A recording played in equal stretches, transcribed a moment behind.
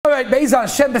Alright, Basar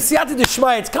Hashem, B'siyata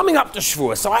D'Shmaya, it's coming up to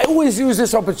Shavuos, so I always use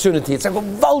this opportunity, it's like a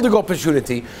valdig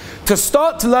opportunity, to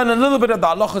start to learn a little bit of the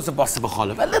halachas of Basar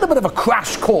B'Chalav, a little bit of a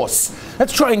crash course.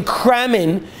 Let's try and cram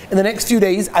in the next few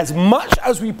days as much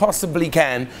as we possibly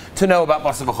can to know about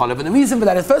Basar B'Chalav. And the reason for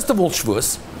that is, first of all,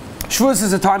 Shavuos. Shavuos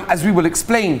is a time, as we will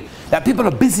explain, that people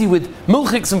are busy with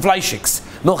milchiks and fleishiks.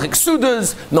 Milchik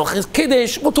sudas, milchik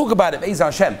kiddush, we'll talk about it, Basar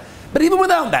Hashem. But even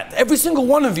without that, every single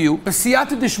one of you,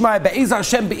 b'siyata d'shmaya, be'ezar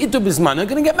Hashem, be'itu b'zman, are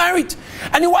going to get married.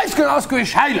 And your wife's going to ask you a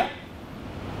shayla.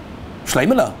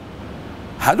 Shleimela,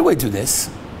 how do I do this?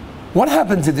 What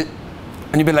happened to it?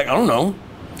 And you'll be like, I don't know.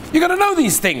 You got to know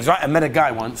these things, right? I met a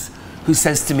guy once who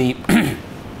says to me,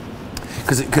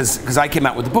 because I came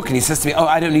out with the book, and he says to me, oh,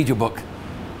 I don't need your book.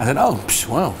 I said, oh,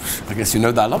 well, I guess you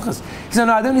know the halachas. He said,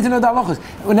 no, I don't need to know the halachas.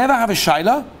 Whenever I have a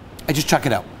shayla, I just check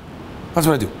it out. That's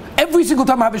what I do. Every single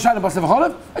time I have a shayla Basar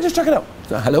B'Chalav, I just check it out.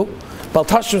 So, hello?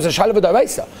 Baltashim is a shayla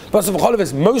b'daraisa. Basar B'Chalav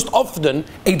is most often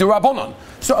a d'Rabbanan.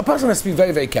 So a person has to be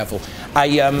very, very careful.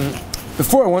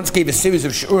 Before I once gave a series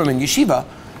of shiurim in yeshiva,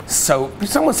 so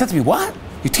someone said to me, what?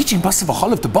 You're teaching Basar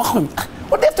B'Chalav to Bachrim?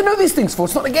 What do they have to know these things for?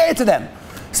 It's not a gear to them.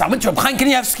 So I went to Reb Chaim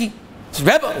Kanievsky. I said,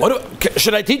 Rebbe,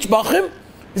 should I teach Bachrim?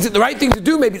 Is it the right thing to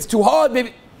do? Maybe it's too hard,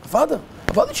 maybe... Father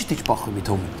should teach Bachrim, he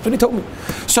told me. That's what he told me.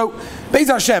 So,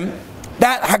 Basar Hashem,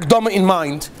 that Hakdama in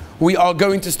mind, we are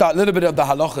going to start a little bit of the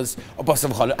halachas of Basar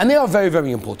B'Chalav, and they are very,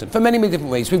 very important for many, many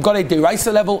different ways. We've got a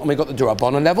deraisa level and we've got the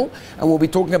d'Rabbanan level, and we'll be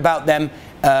talking about them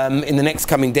in the next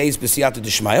coming days, b'siyata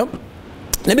d'shmaya.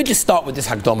 Let me just start with this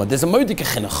Hakdama. There's a moedike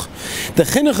chinuch. The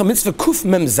chinuch a mitzvah kuf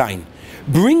mem zayin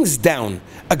brings down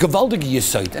a gevaldige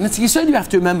yesod, and it's a yesod you have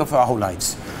to remember for our whole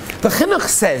lives. The chinuch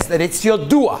says that it's your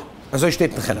dua.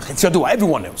 It's your dua.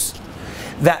 Everyone knows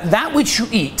that which you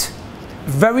eat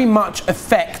very much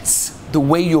affects the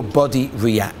way your body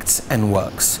reacts and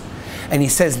works. And he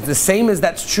says the same as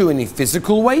that's true in a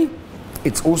physical way,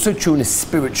 it's also true in a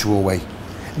spiritual way.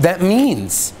 That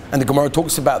means, and the Gemara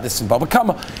talks about this in Baba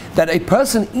Kama, that a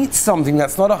person eats something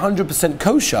that's not 100%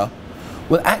 kosher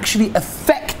will actually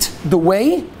affect the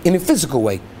way, in a physical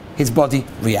way, his body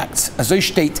reacts. As I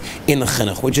state in the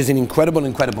chinuch, which is an incredible,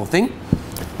 incredible thing.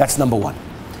 That's number one.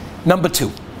 Number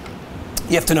two,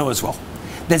 you have to know as well,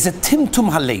 there's a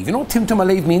timtum halev. You know what timtum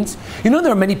halev means? You know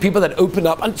there are many people that open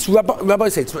up, and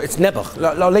rabbis say it's nebuch,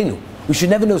 la'aleinu. We should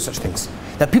never know such things.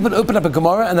 That people open up a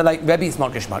Gemara and they're like, Rebbe, it's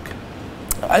not geschmack.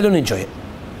 I don't enjoy it.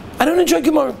 I don't enjoy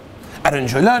Gemara. I don't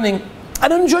enjoy learning. I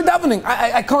don't enjoy davening.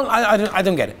 I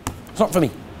don't get it. It's not for me.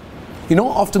 You know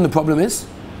what often the problem is?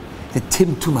 The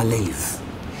timtum halev.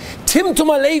 Timtum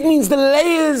halev means the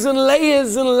layers and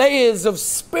layers and layers of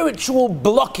spiritual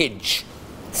blockage.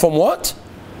 From what?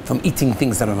 From eating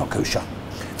things that are not kosher.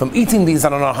 From eating things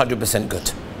that are not 100%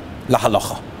 good. La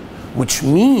halacha. Which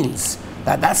means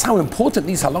that that's how important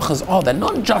these halachas are. They're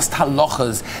not just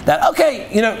halachas that, okay,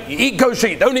 you know, you eat kosher,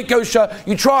 you don't eat kosher,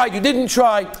 you tried, you didn't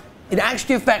try. It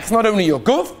actually affects not only your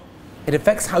guf, it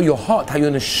affects how your heart, how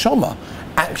your neshama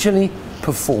actually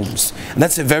performs. And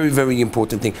that's a very, very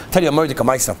important thing. I'll tell you a moedike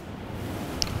maisa.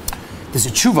 There's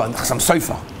a tshuva in the Chasam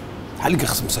Sofer. Heilige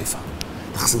Chasam Sofer.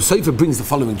 The Chasam Sofer brings the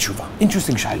following tshuva.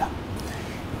 Interesting shayla.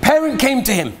 Parent came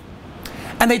to him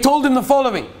and they told him the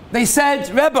following. They said,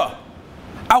 Rebbe,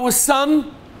 our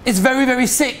son is very, very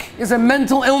sick. He has a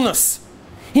mental illness.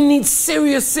 He needs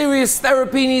serious, serious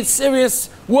therapy. He needs serious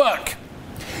work.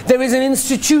 There is an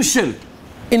institution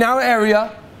in our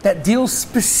area that deals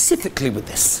specifically with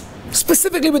this.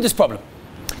 Specifically with this problem.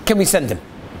 Can we send him?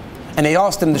 And they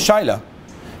asked him the shayla,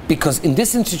 because in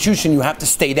this institution you have to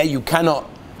stay there. You cannot,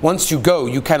 once you go,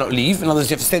 you cannot leave. In other words,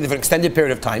 you have to stay there for an extended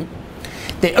period of time.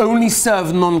 They only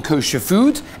serve non-kosher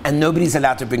food, and nobody's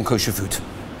allowed to bring kosher food.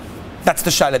 That's the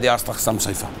shayla they asked Chasam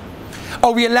Sofer.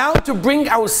 Are we allowed to bring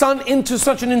our son into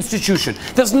such an institution?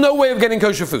 There's no way of getting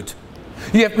kosher food.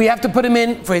 We have to put him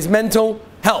in for his mental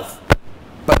health.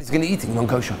 But he's going to eat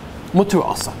non-kosher. Mutter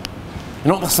asa. You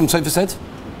know what Chasam Sofer said?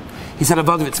 He said,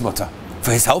 Avad it's mutter.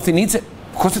 For his health, he needs it.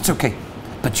 Of course it's okay.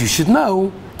 But you should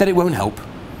know that it won't help.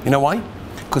 You know why?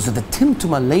 Because of the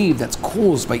timtum halev that's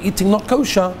caused by eating not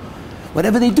kosher,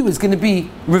 whatever they do is going to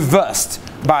be reversed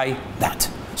by that.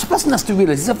 So a person has to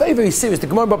realize, this is very, very serious. The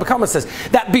Gemara Baba Kama says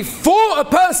that before a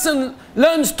person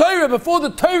learns Torah, before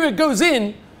the Torah goes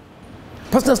in,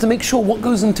 a person has to make sure what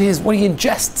goes into what he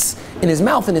ingests in his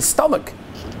mouth and his stomach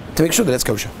to make sure that it's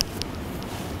kosher.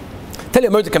 Tell you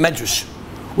a moedike medrash,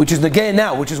 which is negay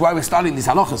now, which is why we're starting these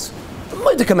halachas. A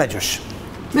moedike medrash.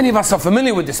 Many of us are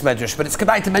familiar with this medrash, but it's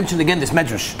kedai to mention again this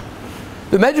medrash.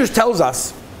 The medrash tells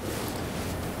us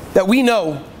that we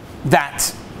know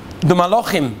that the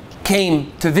malachim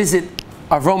came to visit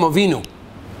Avram Avinu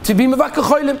to be mevakar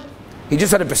cholim. He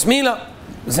just had a bris milah,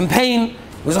 was in pain, he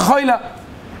was a choila,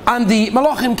 and the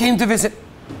malachim came to visit.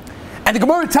 And the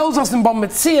Gemara tells us in Bam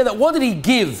Metzia that what did he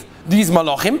give these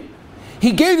malachim?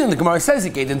 He gave them, the Gemara says, he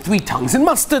gave them 3 tongues in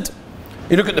mustard.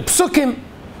 You look at the psukim,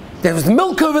 there was the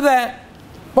milk over there.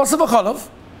 Basar B'Chalav.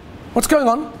 What's going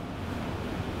on?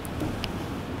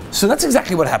 So that's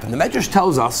exactly what happened. The Medrash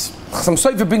tells us, some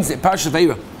Sofer brings it, Parashat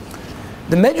Veira.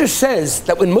 The Medrash says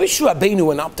that when Moshe Rabbeinu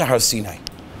went up to Har Sinai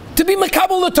to be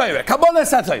Makabel the Torah, Kabbalah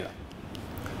Torah,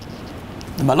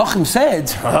 the Malachim said,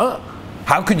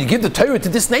 how could you give the Torah to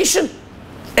this nation?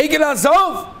 Egel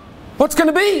Azov, what's going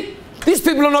to be? These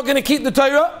people are not going to keep the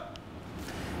Torah.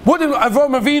 What did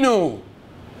Avraham Avinu,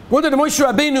 what did Moshe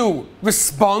Rabbeinu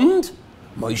respond?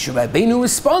 Moshe Rabbeinu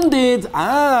responded,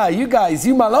 you guys,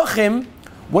 you Malachim,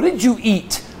 what did you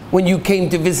eat when you came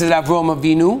to visit Avraham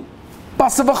Avinu?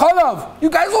 Basar B'Chalav. You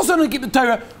guys also don't keep the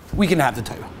Torah. We can have the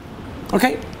Torah.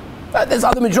 Okay? There's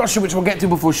other midrashim which we'll get to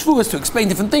before Shavuos to explain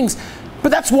different things. But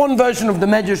that's one version of the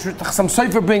medrash. Some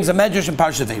Sofer brings a medrash in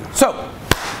Parashat Veira. So,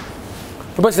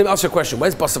 let me ask you a question.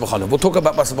 Where's Basar B'Chalav? We'll talk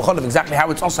about Basar B'Chalav, exactly how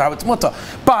it's also, how it's mutter.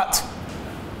 But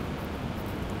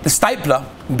the Stipler,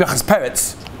 in Birchas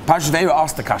Peretz, Parashat Veira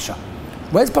asked the Kasha,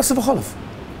 where's Basar B'Chalav?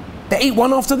 They ate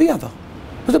one after the other.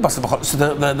 So the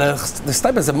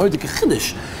Stipler is a modik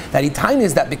chiddush that he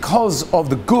tines that because of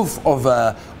the guf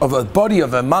of a body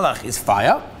of a malach is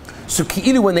fire. So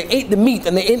ki'ilu, when they ate the meat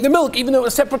and they ate the milk, even though it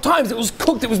was separate times, it was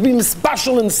cooked, it was being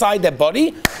misbashal inside their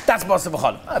body. That's Basar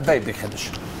B'Chalav. A very big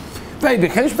chiddush. Very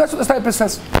big chiddush, but that's what the Stipler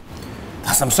says.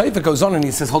 Some Sofer goes on and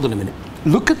he says, hold on a minute.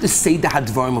 Look at the Seder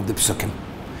HaDvarim of the Psukim.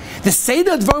 The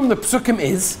Seder HaDvarim of the Psukim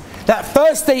is that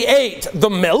first they ate the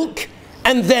milk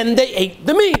and then they ate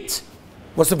the meat.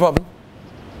 What's the problem?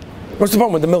 What's the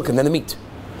problem with the milk and then the meat?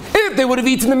 If they would have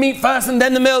eaten the meat first and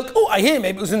then the milk, I hear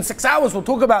maybe it was in 6 hours, we'll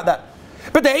talk about that.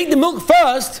 But they ate the milk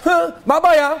first,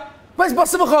 Mabaya, where's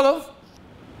Basar B'Chalav?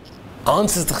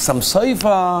 Answers to some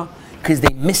Sofer, because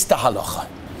they missed the halacha.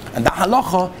 And that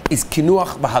halacha is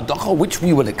kinuach b'hadacha, which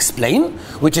we will explain,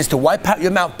 which is to wipe out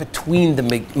your mouth between the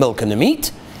milk and the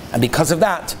meat. And because of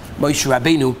that, Moshe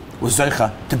Rabbeinu was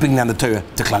zocha to bring down the Torah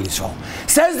to Klal Yisrael.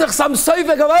 Says the Chassam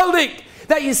Sofer Gavaldik,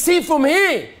 that you see from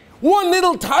here, one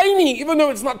little tiny, even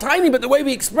though it's not tiny, but the way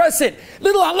we express it,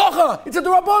 little halacha, it's a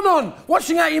d'Rabbanan,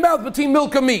 washing out your mouth between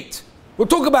milk and meat. We'll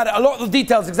talk about it, a lot of the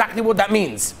details, exactly what that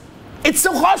means. It's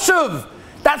so chashuv.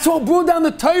 That's what brought down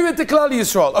the Torah to Klal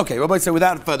Yisrael. Okay, Rabbi, so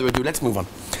without further ado, let's move on.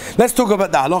 Let's talk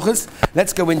about the halachas.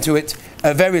 Let's go into it,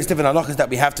 various different halachas that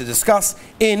we have to discuss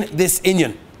in this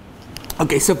inyan.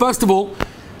 Okay, so first of all,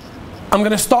 I'm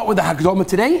going to start with the Hakdama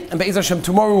today, and Be'ez Hashem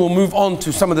tomorrow we'll move on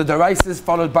to some of the Daraisas,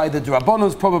 followed by the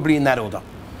Drabonos, probably in that order.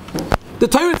 The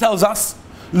Torah tells us,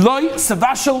 Loi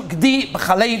Savashal Gdi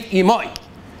B'Chalev Imoi.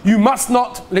 You must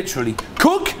not, literally,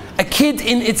 cook a kid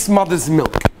in its mother's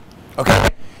milk. Okay?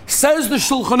 Says the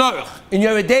Shulchan Aruch, in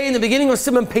Yeridei, in the beginning of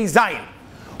Siman Pei Zayin.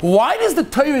 Why does the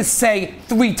Torah say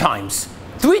 3 times?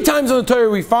 3 times in the Torah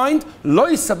we find,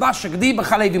 Loi Savashal Gdi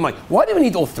B'Chalev Imoi. Why do we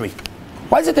need all 3?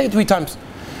 Why does it take 3 times?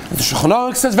 The Shulchan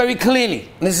Aruch says very clearly,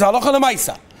 and this is halacha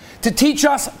l'maisa, to teach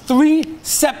us 3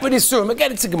 separate isurim.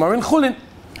 Again, it's a Gemara in Chulin,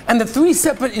 and the 3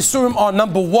 separate isurim are: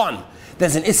 number 1,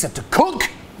 there's an issa to cook,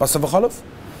 Basar B'Chalav,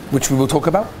 which we will talk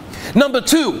about. Number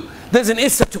 2, there's an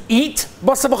issa to eat,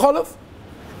 Basar B'Chalav,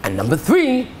 and number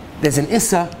 3, there's an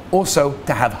issa also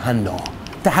to have hana,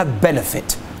 to have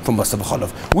benefit from Basar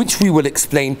B'Chalav, which we will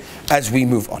explain as we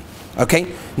move on.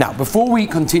 Okay. Now, before we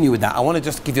continue with that, I want to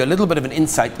just give you a little bit of an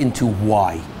insight into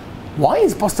why. Why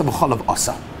is Basar B'Chalav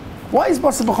asa? Why is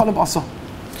Basar B'Chalav asa?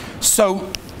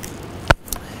 So,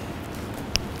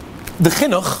 the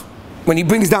chinuch, when he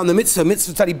brings down the mitzvah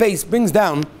tzadi base, brings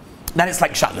down that it's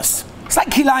like shatnez. It's like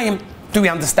kilayim. Do we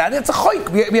understand it? It's a choik.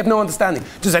 We have no understanding.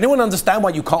 Does anyone understand why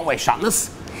you can't wear shatnez?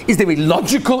 Is there a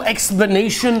logical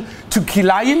explanation to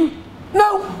kilayim?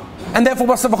 No. And therefore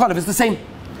Basar B'Chalav is the same.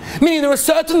 Meaning there are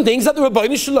certain things that the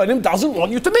Rabbeinu Shalom doesn't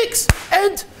want you to mix.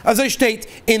 And, as I state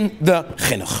in the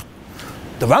chinuch.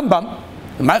 The Rambam,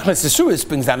 the Ma'achnes Yisuris,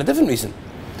 brings down a different reason.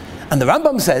 And the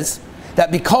Rambam says that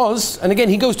because, and again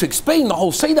he goes to explain the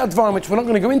whole Seder Dvarim, which we're not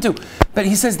going to go into, but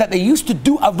he says that they used to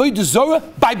do Avodah Zorah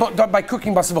by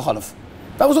cooking Basar B'Chalav.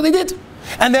 That was what they did.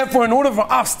 And therefore, in order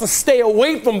for us to stay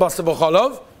away from Basar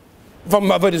B'Chalav, from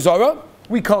Avodah Zorah,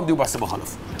 we can't do Basar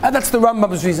B'Chalav. And that's the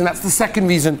Rambam's reason, that's the second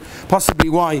reason, possibly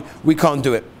why we can't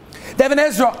do it. The Even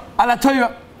Ezra, ala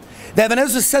Torah. The Even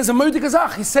Ezra says a modik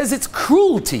azach, he says it's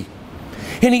cruelty.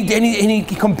 And he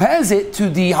compares it to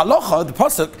the halacha, the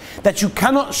pasuk, that you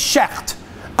cannot shecht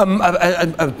a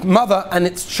mother and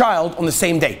its child on the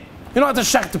same day. You don't have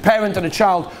to shecht a parent and a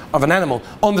child of an animal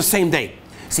on the same day.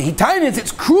 So Hitainus,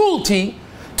 it's cruelty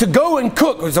to go and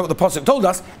cook, is what the Pasuk told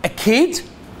us, a kid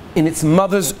in its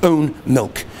mother's own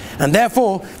milk. And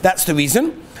therefore, that's the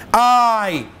reason.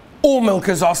 All milk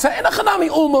is asa, and a chanami,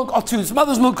 all milk are too. It's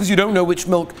mother's milk because you don't know which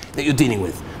milk that you're dealing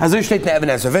with. As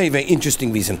a very, very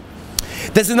interesting reason.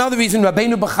 There's another reason,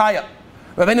 Rabbeinu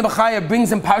B'Chaya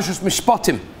brings in Parashas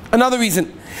Mishpatim. Another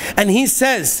reason. And he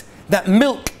says that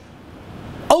milk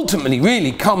ultimately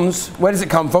really comes, where does it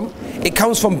come from? It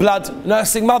comes from blood,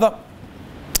 nursing mother.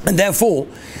 And therefore,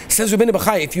 says Rabbeinu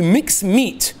B'Chaya, if you mix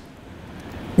meat,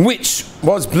 which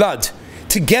was blood,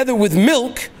 together with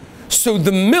milk, so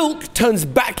the milk turns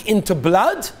back into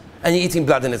blood, and you're eating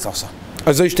blood in its asa.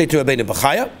 There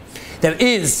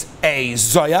is a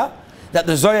Zoya, that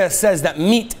the Zoya says that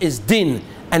meat is din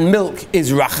and milk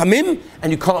is rachamim,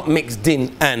 and you can't mix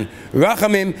din and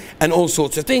rachamim, and all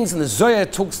sorts of things. And the Zoya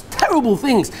talks terrible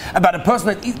things about a person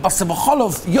that eats Basar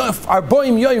B'Chalav, Yof,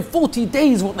 Arboim, Yoim, 40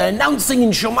 days, what they're announcing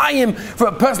in Shomayim for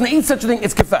a person that eats such a thing,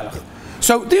 it's kefelach.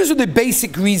 So these are the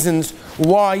basic reasons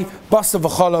why Basar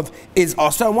B'Chalav is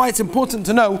also, and why it's important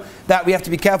to know that we have to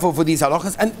be careful for these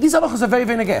halachas. And these halachas are very,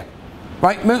 very negaya,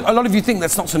 right? A lot of you think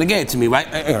that's not so negaya to me, right?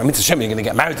 I mean, it's a shame you're going to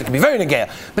get married, it can be very negaya.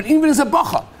 But even as a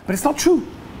bacha, but it's not true,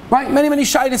 right? Many, many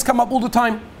shaylas come up all the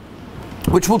time,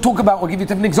 which we'll talk about. We'll give you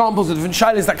different examples of different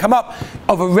shaylas that come up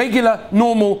of a regular,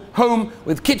 normal home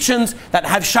with kitchens that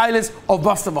have shaylas of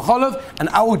Basar B'Chalav. And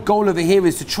our goal over here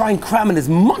is to try and cram in as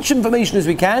much information as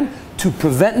we can to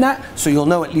prevent that, so you'll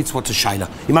know at least what's a shayla.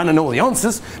 You might not know all the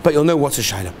answers, but you'll know what's a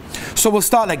shayla. So we'll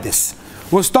start like this.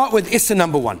 We'll start with Issa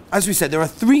number 1. As we said, there are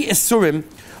 3 Issurim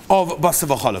of Basar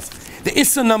B'Chalav. The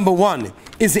Issa number 1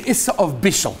 is the Issa of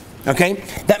Bishul. Okay?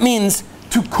 That means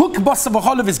to cook Basar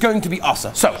B'Chalav is going to be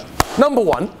asa. So, number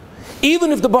 1,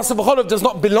 even if the Basar B'Chalav does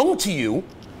not belong to you,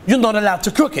 you're not allowed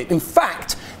to cook it. In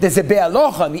fact, there's a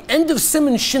Be'alocha on the end of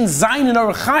Siman Shin Zayin and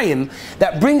Orach Chaim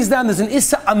that brings down, there's an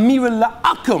Issa Amira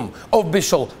La'akum of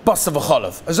Bishul Basar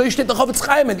B'Chalav. As I said, the Chavetz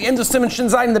Chaim at the end of Siman Shin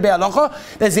Zayin in the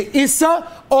Be'alocha, there's an Issa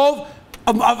of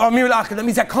Amira La'akum. That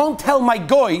means I can't tell my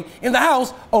goy in the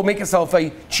house, oh, make yourself a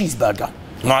cheeseburger.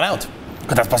 I'm not allowed.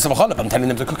 Because that's Basar B'Chalav, I'm telling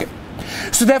them to cook it.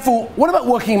 So therefore, what about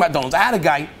working at McDonald's? I had a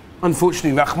guy,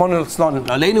 unfortunately,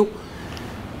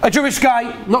 a Jewish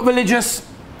guy, not religious,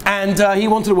 and he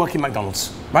wanted to work in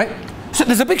McDonald's, right? So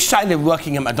there's a big shayla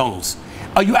working at McDonald's.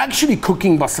 Are you actually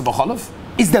cooking Basar B'Chalav?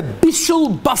 Is there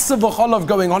Bishul Basar B'Chalav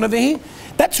going on over here?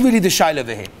 That's really the shayla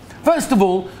over here. First of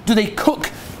all, do they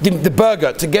cook the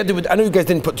burger together with, I know you guys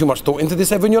didn't put too much thought into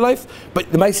this ever in your life,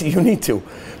 but the Maisi, you need to.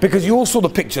 Because you all saw the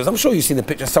pictures. I'm sure you've seen the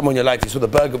pictures somewhere in your life. You saw the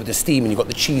burger with the steam and you've got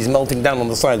the cheese melting down on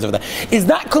the sides over there. Is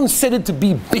that considered to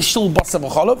be Bishul Basar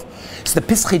B'Chalav? So the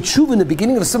Pischei Tshuva in the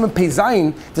beginning of the Siman Pei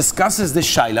Zayin discusses this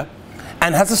shayla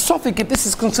and has a suffix if this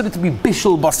is considered to be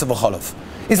Bishul Basar B'Chalav.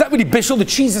 Is that really Bishul? The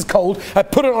cheese is cold, I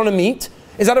put it on a meat.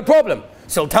 Is that a problem?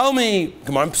 So tell me,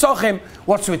 come on, Psachim,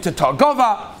 what's with the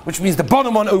Targova, which means the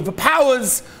bottom one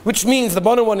overpowers, which means the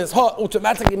bottom one is hot,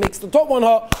 automatically makes the top one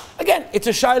hot. Again, it's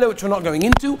a shayla which we're not going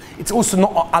into. It's also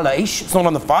not ala ish, it's not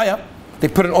on the fire. They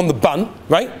put it on the bun,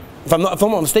 right? If I'm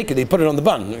not mistaken, they put it on the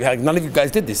bun. None of you guys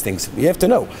did these things. You have to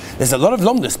know. There's a lot of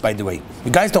lomdus, by the way.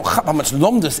 You guys don't have how much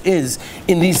lomdus is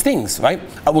in these things, right?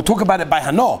 I will talk about it by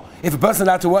hana. If a person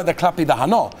allowed to work the klapi the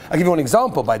hana. I'll give you one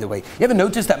example, by the way. You ever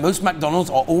notice that most McDonald's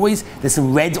are always, there's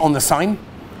some red on the sign?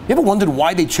 You ever wondered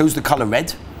why they chose the color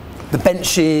red? The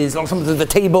benches, on some of the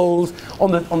tables,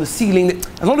 on the ceiling,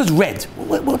 a lot is red.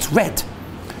 What's red?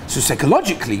 So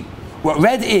psychologically, what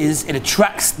red is, it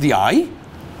attracts the eye,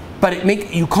 but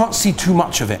you can't see too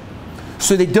much of it.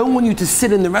 So they don't want you to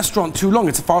sit in the restaurant too long.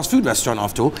 It's a fast food restaurant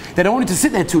after all. They don't want you to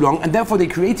sit there too long, and therefore they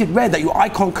created red that your eye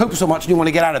can't cope so much and you want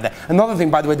to get out of there. Another thing,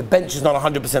 by the way, the bench is not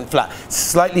 100% flat. It's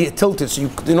slightly tilted, so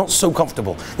you're not so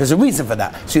comfortable. There's a reason for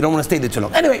that, so you don't want to stay there too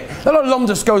long. Anyway, a lot of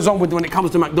lomdus goes on with when it comes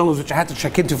to McDonald's, which I had to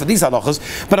check into for these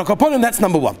halachas. But I'll that's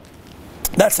number 1.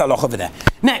 That's halach over there.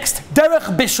 Next,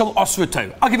 derech bishul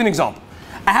osrato. I'll give you an example.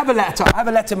 I have a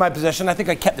letter in my possession. I think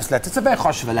I kept this letter. It's a very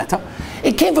chashuv letter.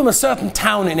 It came from a certain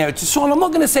town in Eretz Yisrael. I'm not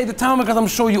going to say the town because I'm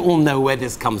sure you all know where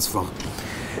this comes from.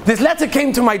 This letter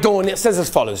came to my door and it says as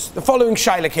follows. The following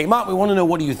shayla came up. We want to know,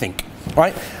 what do you think? All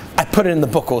right? I put it in the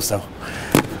book also.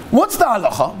 What's the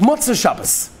halacha? Motzah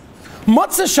Shabbos.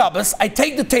 Motzah Shabbos, I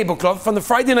take the tablecloth from the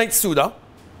Friday night Suda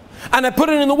and I put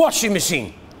it in the washing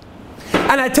machine.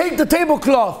 And I take the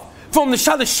tablecloth from the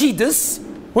Shalashidas,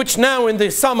 which now in the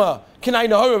summer, we can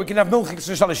have milchiks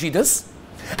for shalashidas,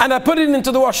 and I put it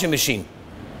into the washing machine.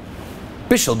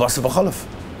 Bishul Basar B'Chalav.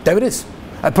 There it is.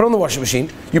 I put it on the washing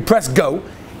machine. You press go.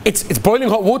 It's boiling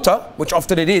hot water, which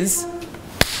often it is.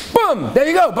 Boom! There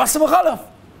you go. Basar B'Chalav.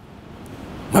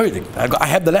 Everything. I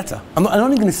have the letter. I'm not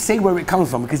even going to say where it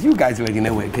comes from because you guys already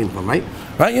know where it came from, right?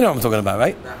 Right? You know what I'm talking about,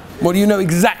 right? Well, you know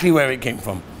exactly where it came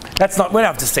from. That's not, we don't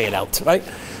have to say it out, right?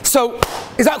 So,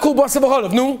 is that called Basar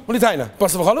B'Chalav? No? What are you saying?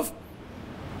 Basar B'Chalav?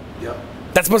 Yeah.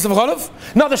 That's Basar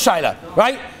B'Chalav? Not the Shaila,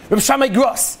 right? Rabbi Shammai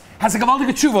Gross has a gewaldige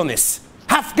tshuva on this.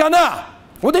 Hafgana.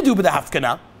 What do they do with the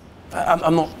Hafgana?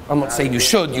 I'm not saying you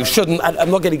should, you shouldn't,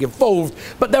 I'm not getting involved,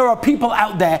 but there are people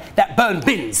out there that burn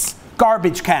bins,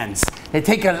 garbage cans. They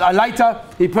take a lighter,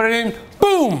 they put it in,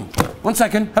 boom! 1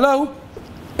 second, hello?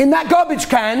 In that garbage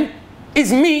can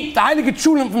is meat, the Heilige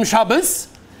Tshulim from Shabbos,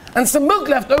 and some milk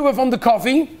left over from the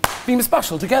coffee, being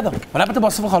special together. What happened to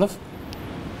Basar B'Chalav?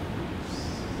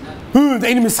 The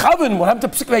Einim Mischaven, what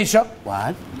happened to Psik Reisha?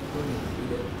 What?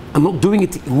 I'm not doing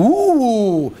it to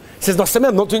ooh! Says no,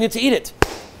 I'm not doing it to eat it.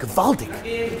 Gewaldig.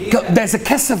 There's a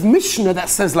Kesef Mishnah that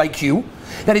says like you,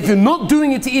 that if you're not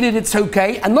doing it to eat it, it's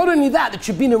okay. And not only that, that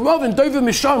Shabina Rav and Dover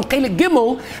Mishar and Chelek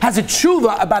Gimel has a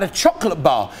tshuva about a chocolate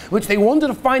bar, which they wanted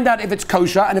to find out if it's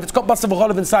kosher and if it's got Basar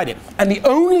B'Chalav inside it. And the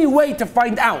only way to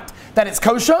find out that it's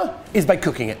kosher is by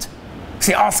cooking it.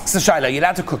 So he asks the Shaila, you're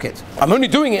allowed to cook it. I'm only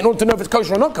doing it in order to know if it's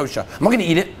kosher or not kosher. I'm not going to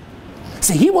eat it.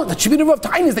 So he wants the Shabina Rav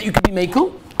time is that you can be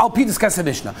mekel. I'll pee discuss a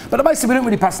Mishnah. But if I say we don't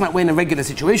really pass that way in a regular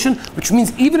situation, which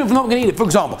means even if I'm not going to eat it, for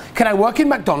example, can I work in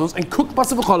McDonald's and cook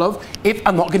Basar B'Chalav if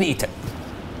I'm not going to eat it?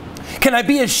 Can I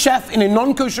be a chef in a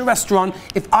non-kosher restaurant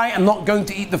if I am not going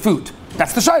to eat the food?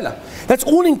 That's the Shaila. That's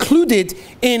all included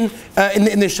in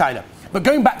this Shaila. But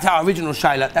going back to our original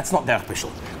Shaila, that's not Derech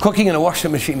Bishul. Cooking in a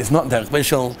washing machine is not Derech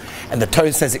Bishul, and the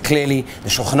Torah says it clearly. The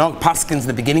Shulchan Aruch Paskins in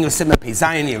the beginning of Simon Pei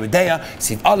Zayin Yeridea,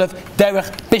 Siv Aleph, Derech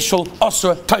Bishul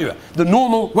Osra Torah. The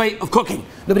normal way of cooking.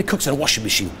 Nobody cooks in a washing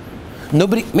machine.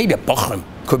 Nobody, maybe a Bochum,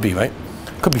 could be, right?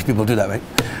 Could be people do that,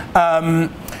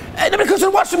 right? Nobody cooks in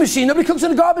a washing machine, nobody cooks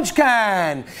in a garbage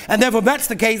can. And therefore, if that's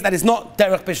the case, that is not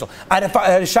Derech Bishul. I had a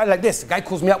Shaila like this. A guy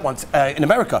calls me up once in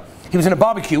America. He was in a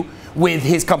barbecue with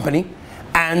his company.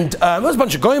 And there was a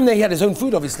bunch of goyim there. He had his own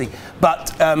food, obviously.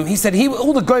 But he said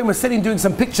all the goyim were sitting doing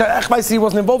some picture. He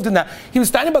wasn't involved in that. He was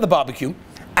standing by the barbecue.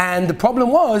 And the problem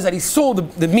was that he saw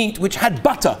the meat, which had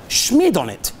butter smeared on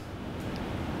it.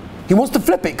 He wants to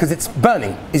flip it because it's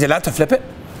burning. Is he allowed to flip it?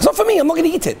 It's not for me. I'm not going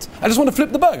to eat it. I just want to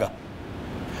flip the burger.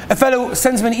 A fellow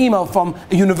sends me an email from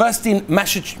a university in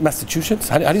Massachusetts.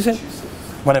 How do you say it?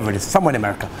 Whatever it is, somewhere in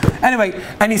America. Anyway,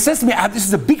 and he says to me, this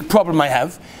is a big problem I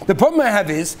have. The problem I have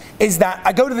is that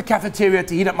I go to the cafeteria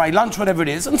to heat up my lunch, whatever it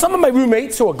is, and some of my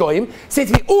roommates, who are goyim, say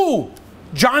to me, "Oh,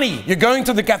 Johnny, you're going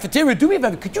to the cafeteria. Do me a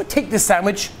favor, could you take this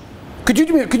sandwich? Could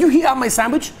you heat up my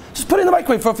sandwich? Just put it in the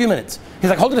microwave for a few minutes."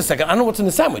 He's like, "Hold it a second, I don't know what's in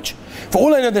the sandwich. For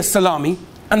all I know, there's salami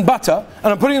and butter,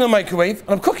 and I'm putting it in the microwave, and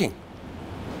I'm cooking."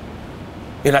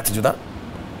 You're allowed to do that?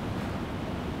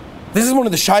 This is one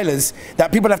of the shilas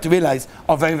that people have to realize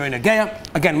are very, very negeya.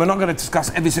 Again, we're not going to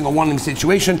discuss every single one in the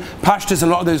situation. Pashtas, a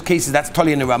lot of those cases, that's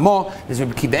Tali and Ramah. There's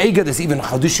Rabbi Kiva Eiger, there's even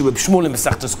Chadushi Reb Shmuel in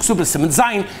Mesachtas Ksubas Simon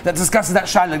Zayin that discusses that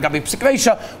shaila Gabi Psik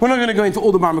Reisha. We're not going to go into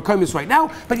all the Marmakomis right now,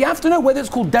 but you have to know whether it's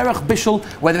called Derech Bishul,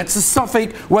 whether it's a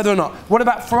suffix, whether or not. What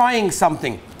about frying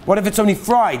something? What if it's only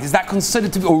fried? Is that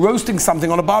considered to be, or roasting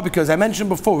something on a barbecue? As I mentioned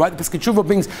before, right? The Pesach Tshuva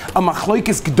brings a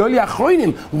machloikis gedolei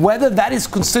achronim, whether that is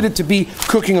considered to be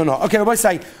cooking or not. Okay, Rabbi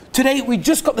say, today we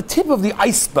just got the tip of the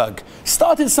iceberg.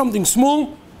 Started something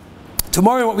small.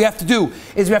 Tomorrow what we have to do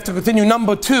is we have to continue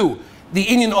number 2. The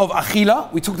inyan of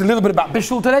achila. We talked a little bit about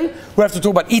bishul today. We have to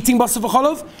talk about eating Basar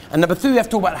B'Chalav. And number 3, we have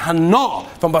to talk about hana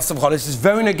from Basar B'Chalav. This is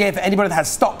very negay for anybody that has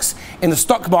stocks in the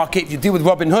stock market. If you deal with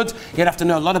Robin Hood, you'd have to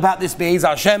know a lot about this. Be'ez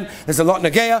Hashem. There's a lot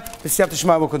negaya. The Siyat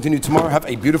Shema will continue tomorrow. Have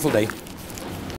a beautiful day.